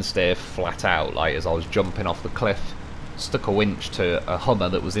twin steer flat out, like, as I was jumping off the cliff, stuck a winch to a Hummer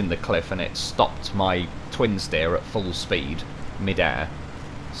that was in the cliff, and it stopped my twin steer at full speed mid-air,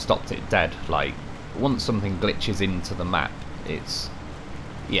 stopped it dead. Like, once something glitches into the map, it's,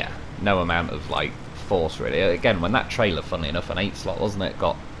 yeah, no amount of like force really. Again, when that trailer, funny enough, an 8 slot wasn't it,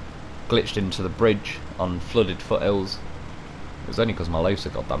 got glitched into the bridge on flooded foothills, it was only because my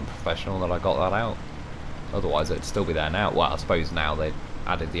Lo4f got done professional that I got that out. Otherwise it'd still be there now. Well, I suppose now they've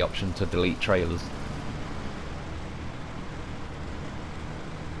added the option to delete trailers.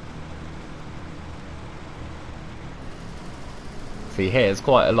 See, here's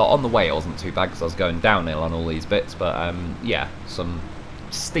quite a lot. On the way it wasn't too bad because I was going downhill on all these bits, but yeah, some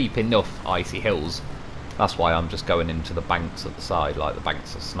steep enough icy hills. That's why I'm just going into the banks at the side, like the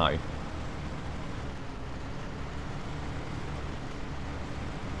banks of snow.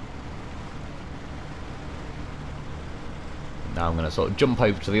 Now I'm going to sort of jump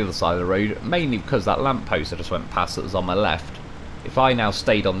over to the other side of the road, mainly because that lamppost I just went past that was on my left. If I now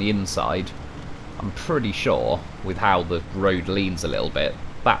stayed on the inside, I'm pretty sure, with how the road leans a little bit,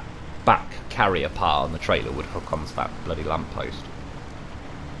 that back carrier part on the trailer would hook onto that bloody lamppost.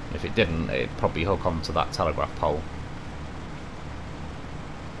 If it didn't, it'd probably hook onto that telegraph pole.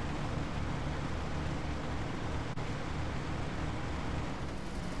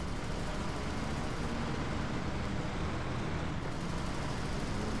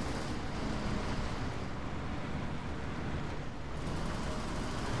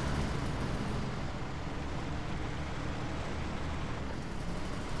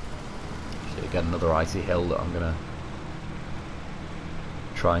 Again, another icy hill that I'm gonna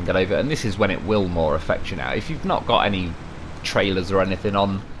try and get over, and this is when it will more affect you now. If you've not got any trailers or anything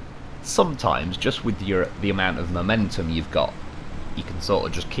on, sometimes just with the amount of momentum you've got, you can sort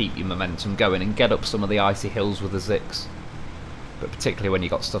of just keep your momentum going and get up some of the icy hills with the Zikz. But particularly when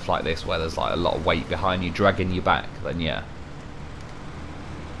you've got stuff like this where there's like a lot of weight behind you dragging you back, then yeah.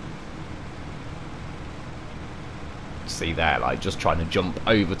 See there, like just trying to jump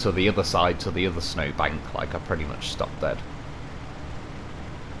over to the other side, to the other snowbank, like I pretty much stopped dead.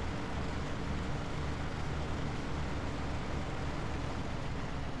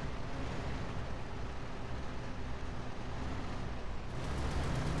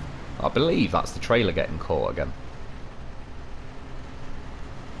 I believe that's the trailer getting caught again.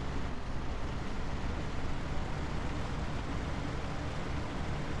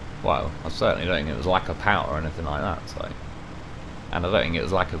 Well, I certainly don't think it was lack of power or anything like that, so. And I don't think it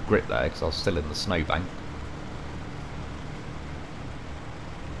was lack of grip there, because I was still in the snowbank.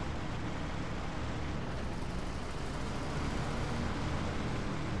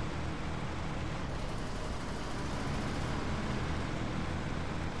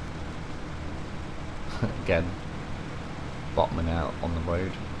 Again, bottoming out on the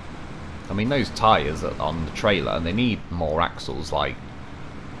road. I mean, those tyres on the trailer, they need more axles, like,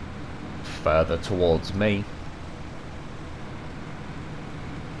 further towards me.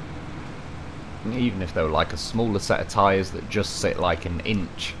 Even if they were like a smaller set of tyres that just sit like an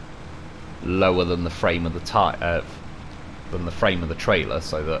inch lower than the frame of the trailer,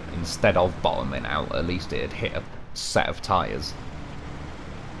 so that instead of bottoming out, at least it'd hit a set of tyres.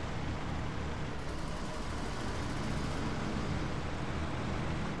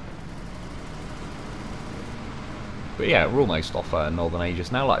 But yeah, we're almost off Northern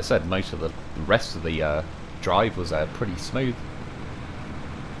Aegis now. Like I said, most of the rest of the drive was pretty smooth.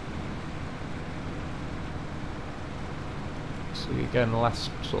 So again, the last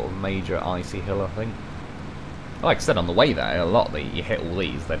sort of major icy hill, I think. Like I said, on the way there, a lot that you hit all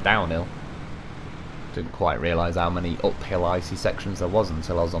these, they're downhill. Didn't quite realise how many uphill icy sections there was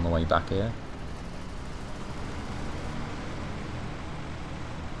until I was on the way back here.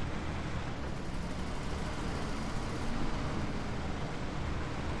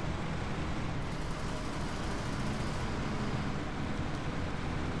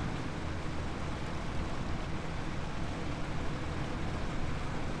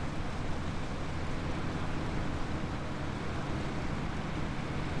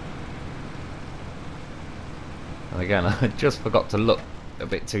 And again, I just forgot to look a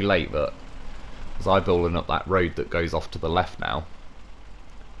bit too late, but as I'm eyeballing up that road that goes off to the left now,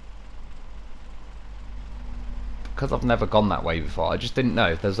 because I've never gone that way before, I just didn't know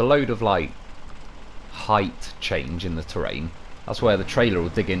if there's a load of like height change in the terrain. That's where the trailer will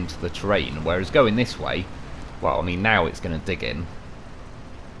dig into the terrain, whereas going this way, well, I mean, now it's going to dig in,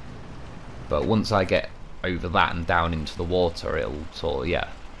 but once I get over that and down into the water, it'll sort of, yeah,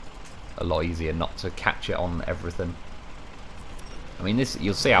 a lot easier not to catch it on everything. I mean, this,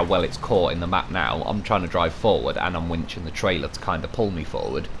 you'll see how well it's caught in the map now. I'm trying to drive forward and I'm winching the trailer to kind of pull me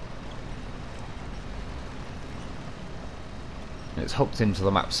forward. And it's hooked into the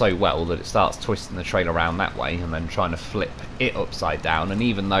map so well that it starts twisting the trailer around that way and then trying to flip it upside down. And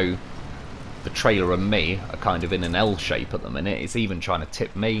even though the trailer and me are kind of in an L shape at the minute, it's even trying to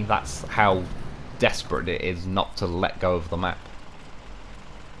tip me. That's how desperate it is not to let go of the map.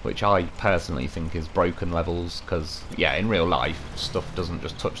 Which I personally think is broken levels, because, yeah, in real life, stuff doesn't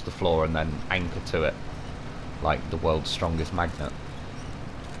just touch the floor and then anchor to it like the world's strongest magnet.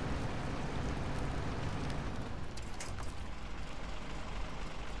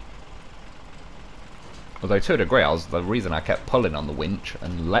 Although, to a degree, the reason I kept pulling on the winch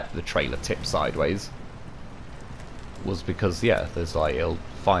and let the trailer tip sideways was because, yeah, there's like, it'll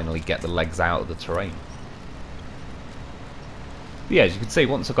finally get the legs out of the terrain. But yeah, as you can see,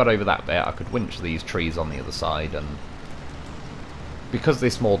 once I got over that bit, I could winch these trees on the other side, and because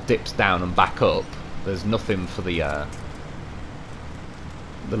this more dips down and back up, there's nothing for the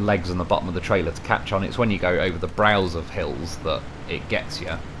the legs and the bottom of the trailer to catch on. It's when you go over the brows of hills that it gets you.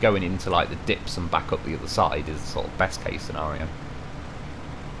 Going into like the dips and back up the other side is sort of best case scenario.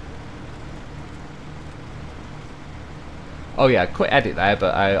 Oh yeah, quick edit there,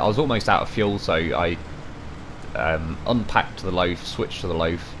 but I was almost out of fuel, so I unpacked the Lo4f, switched to the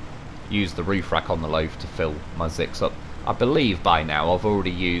Lo4f, used the roof rack on the Lo4f to fill my Zikz up. I believe by now I've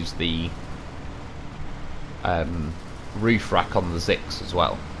already used the roof rack on the Zikz as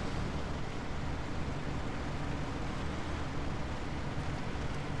well.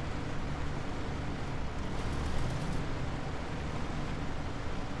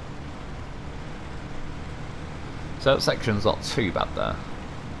 So that section's not too bad there.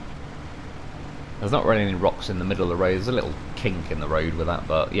 There's not really any rocks in the middle of the road. There's a little kink in the road with that,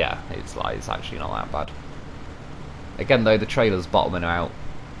 but yeah, it's actually not that bad. Again though, the trailer's bottoming out.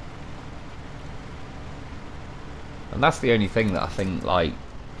 And that's the only thing that I think, like,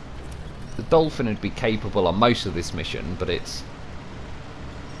 the Dolphin would be capable on most of this mission, but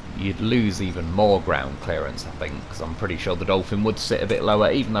you'd lose even more ground clearance, I think, because I'm pretty sure the Dolphin would sit a bit lower,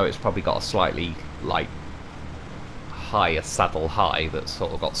 even though it's probably got a slightly, like, higher saddle high that's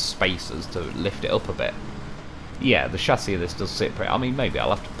sort of got spacers to lift it up a bit. Yeah, the chassis of this does sit pretty... I mean, maybe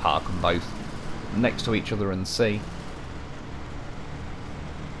I'll have to park them both next to each other and see.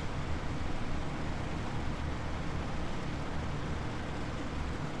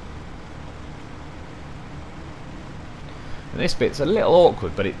 And this bit's a little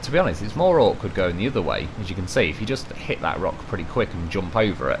awkward, but to be honest, it's more awkward going the other way. As you can see, if you just hit that rock pretty quick and jump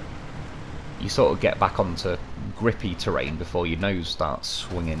over it, you sort of get back onto grippy terrain before your nose starts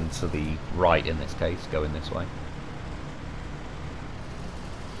swinging to the right, in this case, going this way.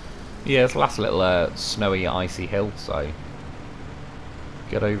 Yeah, it's the last little snowy, icy hill, so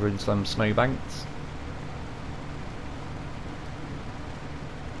get over into some snowbanks.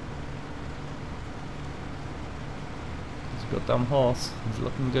 Goddamn horse, he's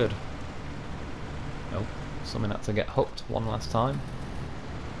looking good. Oh, something had to get hooked one last time.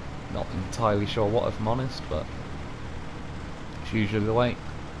 Not entirely sure what, if I'm honest, but it's usually the way.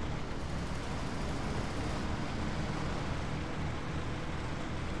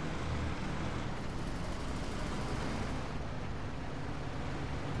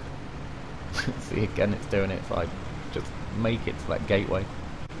 See, again, it's doing it if I just make it to that gateway.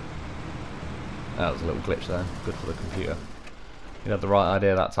 That was a little glitch there, good for the computer. You had the right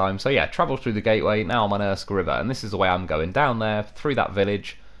idea that time. So yeah, travel through the gateway, now I'm on Erska River, and this is the way I'm going. Down there, through that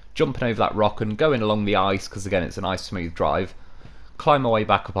village, jumping over that rock and going along the ice, because again it's a nice smooth drive. Climb my way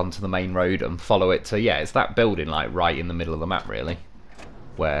back up onto the main road and follow it to, yeah, it's that building like right in the middle of the map really.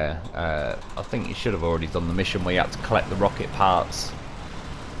 Where, I think you should have already done the mission where you had to collect the rocket parts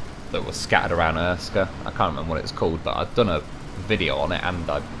that were scattered around Erska. I can't remember what it's called, but I've done a video on it, and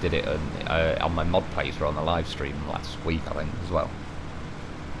I did it on my mod playthrough on the live stream last week, I think, as well.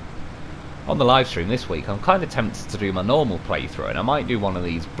 On the live stream this week, I'm kind of tempted to do my normal playthrough, and I might do one of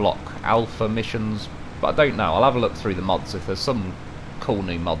these block alpha missions, but I don't know. I'll have a look through the mods. If there's some cool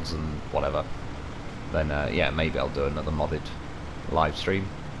new mods and whatever, then yeah, maybe I'll do another modded live stream.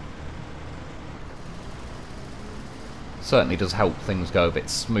 Certainly does help things go a bit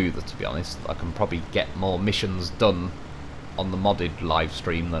smoother, to be honest. I can probably get more missions done on the modded live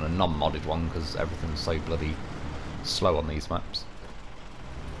stream than a non-modded one, because everything's so bloody slow on these maps.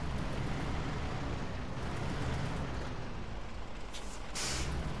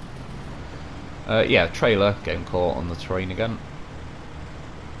 Yeah, trailer getting caught on the terrain again.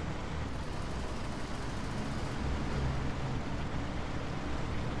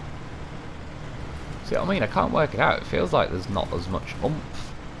 See what I mean? I can't work it out. It feels like there's not as much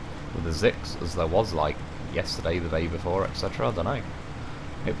oomph with the Zikz as there was like yesterday, the day before, etc. I don't know.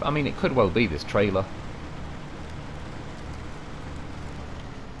 I mean, it could well be this trailer.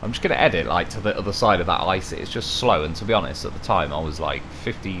 I'm just going to edit like to the other side of that ice. It's just slow, and to be honest, at the time I was like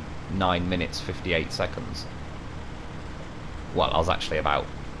 59 minutes 58 seconds. Well, I was actually about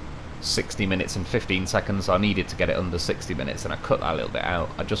 60 minutes and 15 seconds, so I needed to get it under 60 minutes, and I cut that a little bit out.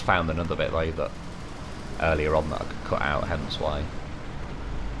 I just found another bit though that earlier on that I could cut out, hence why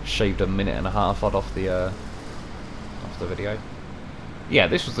I shaved a minute and a half off the video. Yeah,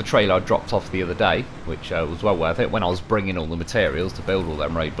 this was the trailer I dropped off the other day, which was well worth it when I was bringing all the materials to build all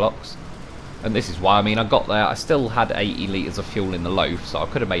them roadblocks. And this is why, I mean, I got there, I still had 80 litres of fuel in the Lo4f, so I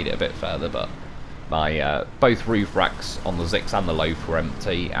could have made it a bit further, but my both roof racks on the Zikz and the Lo4f were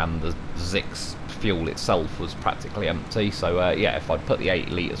empty, and the Zikz fuel itself was practically empty, so yeah, if I'd put the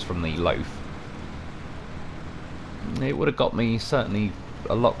 80 litres from the Lo4f, it would have got me certainly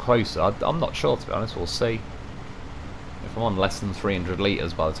a lot closer. I'm not sure, to be honest, we'll see. If I'm on less than 300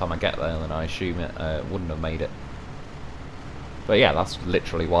 litres by the time I get there, then I assume it wouldn't have made it. But yeah, that's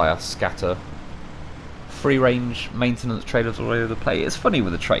literally why I scatter free-range maintenance trailers all over the place. It's funny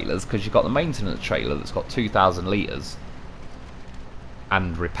with the trailers, because you've got the maintenance trailer that's got 2,000 litres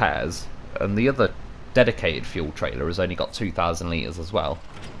and repairs, and the other dedicated fuel trailer has only got 2,000 litres as well.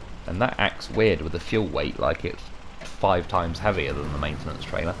 And that acts weird with the fuel weight, like it's 5 times heavier than the maintenance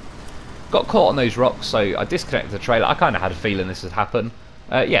trailer. Got caught on those rocks, so I disconnected the trailer. I kind of had a feeling this would happen.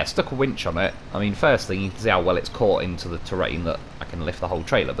 Yeah, stuck a winch on it. I mean, firstly, you can see how well it's caught into the terrain that I can lift the whole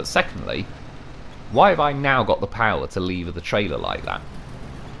trailer. But secondly, why have I now got the power to lever the trailer like that?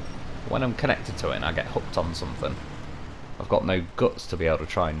 When I'm connected to it and I get hooked on something, I've got no guts to be able to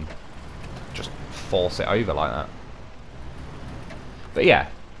try and just force it over like that. But yeah,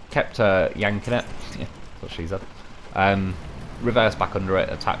 kept yanking it. Yeah, that's what she said. Reverse back under it,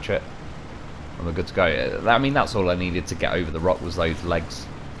 attach it, and we're good to go. I mean, that's all I needed to get over the rock was those legs.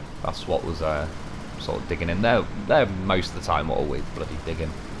 That's what was sort of digging in. They're most of the time always bloody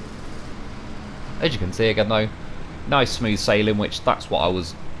digging. As you can see again though, nice smooth sailing, which that's what I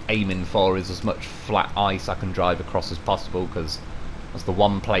was aiming for, is as much flat ice I can drive across as possible, because that's the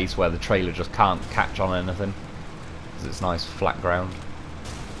one place where the trailer just can't catch on anything, because it's nice flat ground.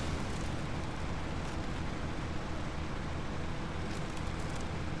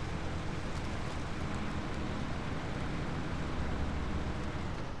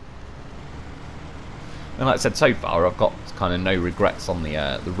 And like I said, so far I've got kind of no regrets on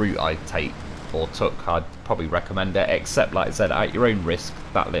the route I took. I'd probably recommend it, except like I said, at your own risk,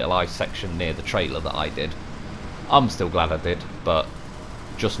 that little ice section near the trailer that I did. I'm still glad I did, but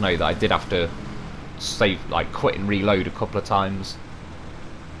just know that I did have to save, like, quit and reload a couple of times.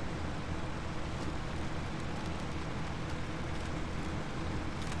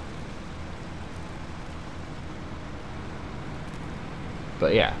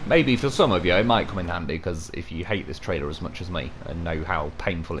 But yeah, maybe for some of you it might come in handy, because if you hate this trailer as much as me and know how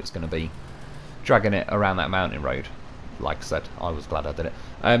painful it's going to be dragging it around that mountain road, like I said, I was glad I did it.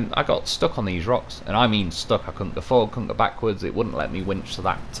 I got stuck on these rocks, and I mean stuck. I couldn't go forward, couldn't go backwards. It wouldn't let me winch to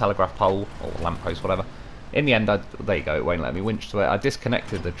that telegraph pole or lamppost, whatever. In the end, there you go, it won't let me winch to it. I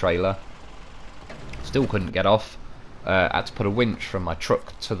disconnected the trailer, still couldn't get off. Had to put a winch from my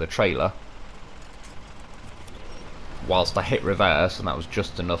truck to the trailer whilst I hit reverse, and that was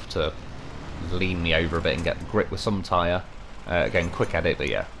just enough to lean me over a bit and get grip with some tyre. Again, quick edit, but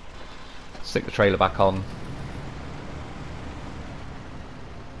yeah. Stick the trailer back on.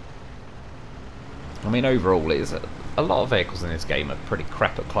 I mean, overall, it is a lot of vehicles in this game are pretty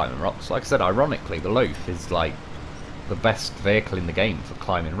crap at climbing rocks. Like I said, ironically, the Lo4f is like the best vehicle in the game for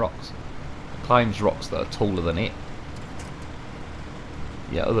climbing rocks. It climbs rocks that are taller than it.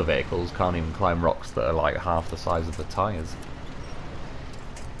 Yeah, other vehicles can't even climb rocks that are like half the size of the tyres.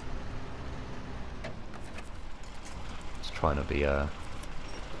 Just trying to be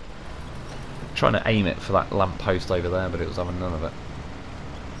trying to aim it for that lamppost over there, but it was having none of it.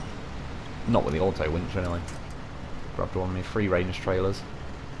 Not with the auto winch anyway. Grabbed one of my free range trailers.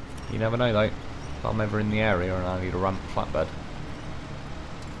 You never know though. If I'm ever in the area and I need a ramp flatbed,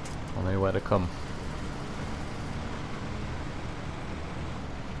 I'll know where to come.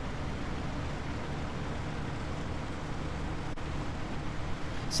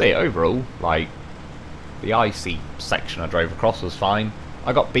 See, overall, like, the icy section I drove across was fine.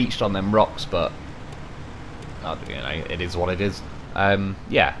 I got beached on them rocks, but you know, it is what it is.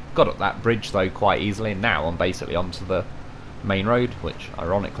 Yeah, got up that bridge though quite easily, and now I'm basically onto the main road, which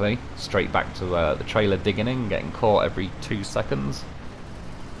ironically, straight back to the trailer digging in, getting caught every 2 seconds.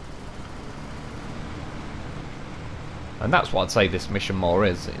 And that's what I'd say this mission more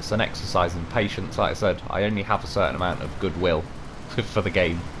is. It's an exercise in patience. Like I said, I only have a certain amount of goodwill for the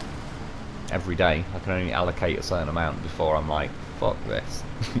game every day. I can only allocate a certain amount before I'm like, fuck this.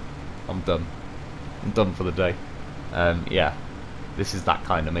 I'm done. I'm done for the day. Yeah, this is that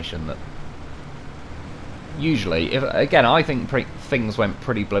kind of mission that usually, again, I think things went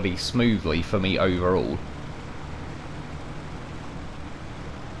pretty bloody smoothly for me overall.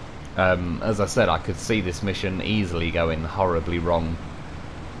 As I said, I could see this mission easily going horribly wrong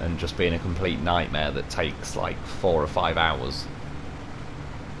and just being a complete nightmare that takes like 4 or 5 hours.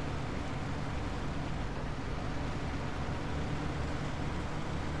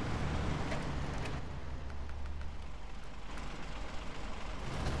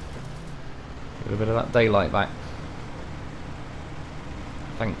 Get a bit of that daylight back.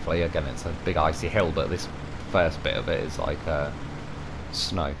 Thankfully, again, it's a big icy hill, but this first bit of it is like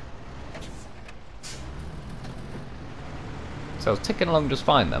snow. So I was ticking along just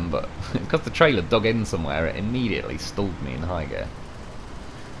fine then, but because the trailer dug in somewhere, it immediately stalled me in high gear.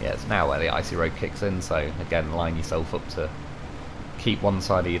 Yeah, it's now where the icy road kicks in, so again, line yourself up to keep one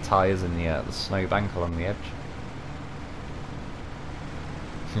side of your tyres in the snow bank along the edge.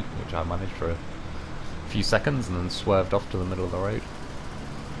 Which I managed for a few seconds and then swerved off to the middle of the road.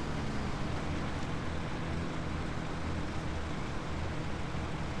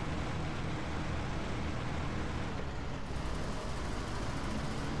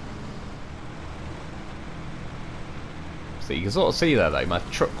 So you can sort of see there though, my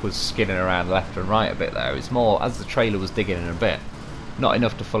truck was skidding around left and right a bit there. It's more, as the trailer was digging in a bit, not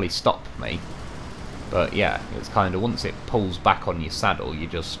enough to fully stop me. But yeah, it's kind of, once it pulls back on your saddle,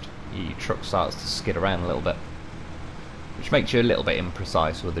 your truck starts to skid around a little bit. Which makes you a little bit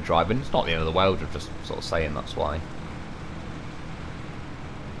imprecise with the driving. It's not the end of the world, I'm just sort of saying that's why.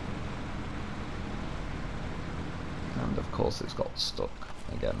 And of course it's got stuck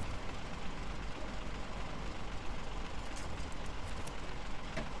again.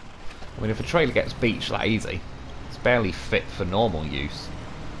 I mean, if a trailer gets beached that easy, it's barely fit for normal use,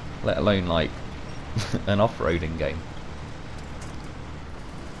 let alone like an off-roading game.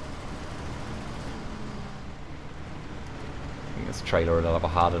 I think this trailer will have a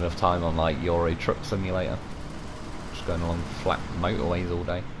hard enough time on like Euro Truck Simulator, just going along flat motorways all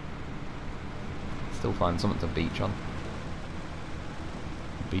day. Still find something to beach on.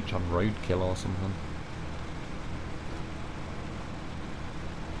 Beach on roadkill or something.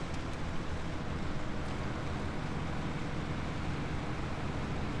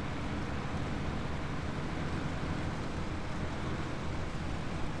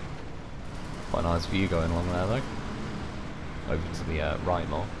 Quite a nice view going along there though. Over to the right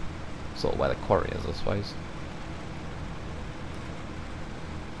more. Sort of where the quarry is, I suppose.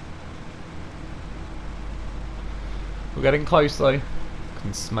 We're getting close though.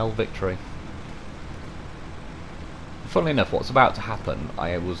 Can smell victory. Funnily enough, what's about to happen,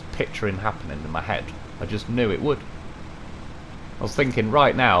 I was picturing happening in my head. I just knew it would. I was thinking,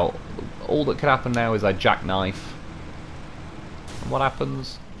 right now, all that could happen now is I jackknife. And what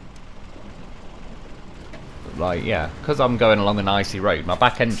happens? Like, yeah, because I'm going along an icy road, my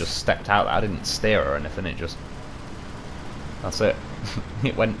back end just stepped out. I didn't steer or anything, it just... That's it.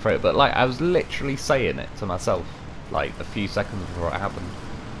 It went for it, but like, I was literally saying it to myself, like, a few seconds before it happened.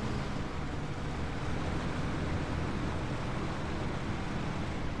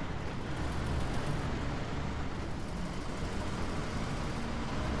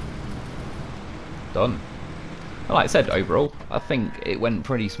 Done. Like I said, overall, I think it went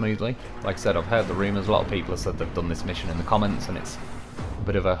pretty smoothly. Like I said, I've heard the rumours, a lot of people have said they've done this mission in the comments, and it's a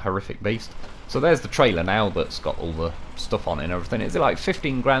bit of a horrific beast. So there's the trailer now that's got all the stuff on it and everything. Is it like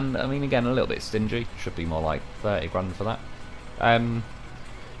 15 grand? I mean, again, a little bit stingy. Should be more like 30 grand for that.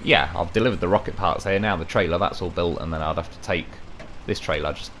 Yeah, I've delivered the rocket parts here. Now the trailer, that's all built, and then I'd have to take this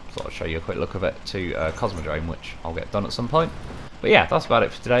trailer, just sort of show you a quick look of it, to Cosmodrome, which I'll get done at some point. But yeah, that's about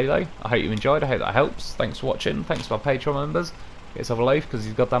it for today though. I hope you enjoyed, I hope that helps. Thanks for watching, thanks to our Patreon members. Get yourself a loaf because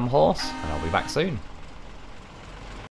he's a goddamn horse, and I'll be back soon.